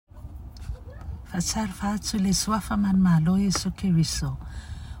Faatu le swafa man malo Iesu Keriso.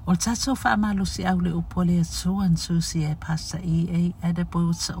 O tato fa malo si au le upole atu an Tusi Paia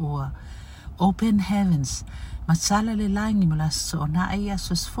edible taua. Open heavens. Matala le langi mula TOONAI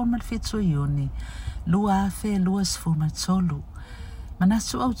asus formal fitu IUNI. Lua afe luas formal tolu.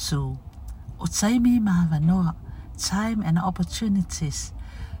 Manatu Autu. O taimi ma avanoa. Time and opportunities.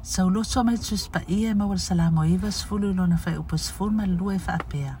 Tauloto mai Tusi Paia ma Salamo ivas fulu lona fai upus formal lua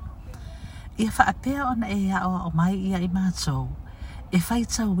apea. Ia apea ona o mai ia I matou.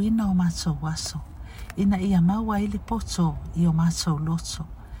 Faitauina o matou waso. Ina ia maua I le poto I o matou loto.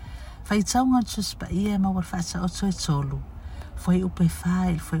 Faitauga Tusi Paia ma Faataoto e tolu. Foi upu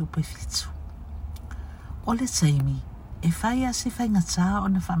fai, foi upu fitu. O le taimi, fai asi faigata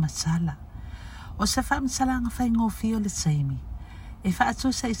ona faamatala. O se faamatala nga faigofie o le taimi.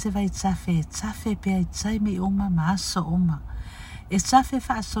 Faatusa I se vai tafe pea I taimi uma maaso uma. Tafe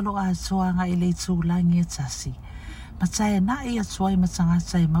faasolo atuanga I le tūlangi e tasi. Ma taena'i atua I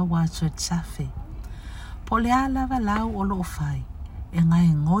matangata I maua atu e tafe. Po le lava lau o loo fai.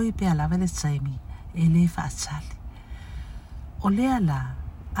 Ngai ngoi pea lava le taimi. Le faatali. O le ala,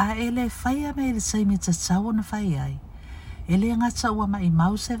 a le faia me le taimi tatau na fai ai. Le ngata ua mai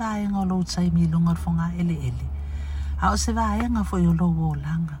mau se vaenga o loo taimi lunga fonga ele. A o se vaenga fo I o loo o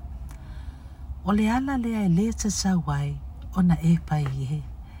langa. O le ala le le tatau ai. Ona pai e.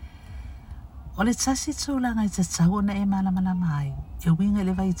 O le tasi tūlanga I tatau ona malamala mai. Winga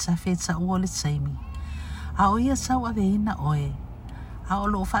le vai tafe tau o le taimi. A o ia tau ave ina oe. A o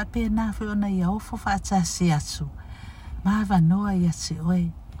loo whape na fwe ona ia ofo whaatasi atu. Ma avanoa ia te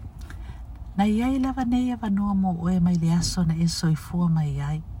oe. Na iai lava nei avanoa mo oe mai le aso na soifua mai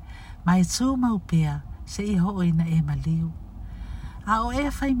ai. Mai tū maupea se I ho ina maliu. A o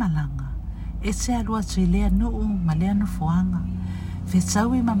whai malanga. Te alua tu I lea nuu ma lea nufuanga.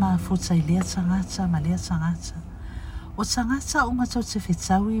 Faitaui ma maafuta I lea tangata ma lea tangata. O tangata uma tau te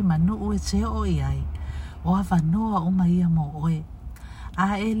faitaui ma nuu te o iai. O avanoa uma ia mo oe.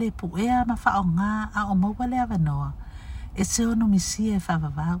 A le pu'ea ma whaonga a o maua le avanoa. Te onu misia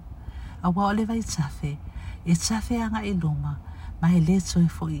whavavau. A wa o le vai tafe. Tafe anga I luma. Ma le toi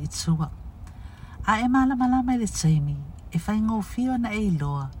fo I itua. A malamalama I le taimi. Whaingofio na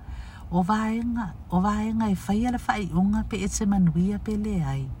loa. O vaenga faia la faai'uga pe te manuia pe le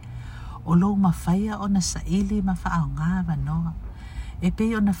ai. O lou mawhaia o na saili ma whaonga avanoa.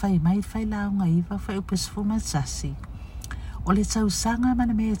 Pe o na whai mai whai launga iwa whai upesfuma tasi. O le tausanga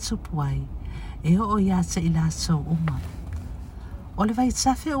mana me tupu ai. O ia te I lātou uma. O le vai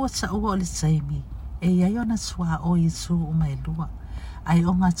tafe o taua o le taimi. Iai o na tua o I tu uma lua. Ai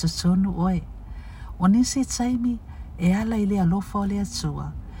o ngā tutonu oe. O nisi taimi ala I le alofa o le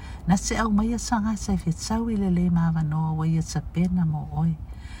atua. Na se au mai sanga sai fetau I le ma avanoa wa ia tapena mo oe.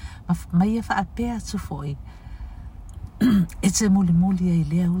 Mai fa apea tu foi. Te muli ai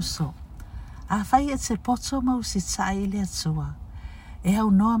le uso. A fai te poto ma usita'i le atua. Au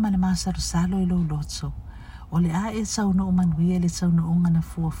noa ma le masaru salo I lo loto. O le a tau no manuia le tau no unga na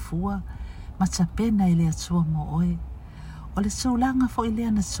fua. Ma tapena I le atua mo oe. O le tūlanga fo I le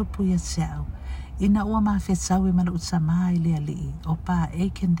ana tupu ia te au. Ina ua mawhetau I mana utama I le Alii o Pa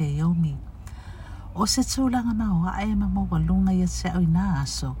Akindayomi. O se tūlanga maoa'e ma walunga ia te au ina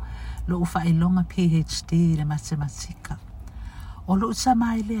aso lo ufailonga PhD le matematika. O lo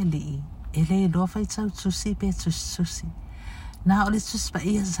utama I le Alii le lo faitau tusi pe tusi. Na o le Tusi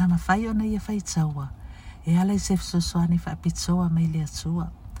Paia sama fai ona ia faitauga. Ala I se fsosoani faapitoa mai le atua.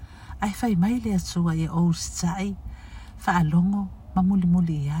 Ai fai mai le atua ia o usita'i faalongo ma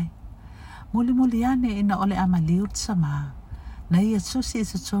muli ai. Muli ane ina ole amaliu tsama. Na ia tusi I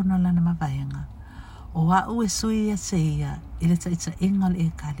tutono lana mawaenga. O au sui ia te ia ile taita inga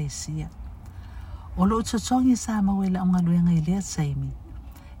le kalesia. O lo tutongi sa mawela unga luenga I lea taimi.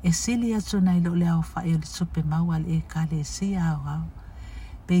 Sili atu na ilo le aofa'i o le tupe maua le kalesia au.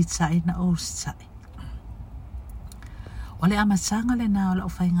 Peita'i na usita'i. O le amatanga le na o la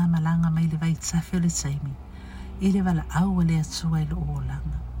ufainga malanga mai le vai tafe o le taimi. Ile wala au le atua ilo o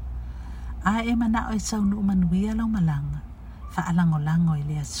langa. A mana o tau nu manuia lau malanga. Faalangolango I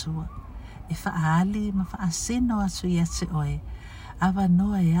le atua. Faali ma faasino atu ia te oe.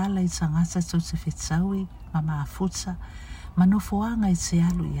 Avanoa ala I tangata tau te whetaui ma maafuta. Manofoanga I te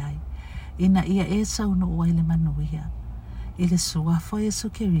alu iai. Ina ia tau nu ua I le manuia. I le suafo Iesu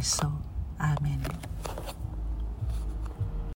Keriso. Amen.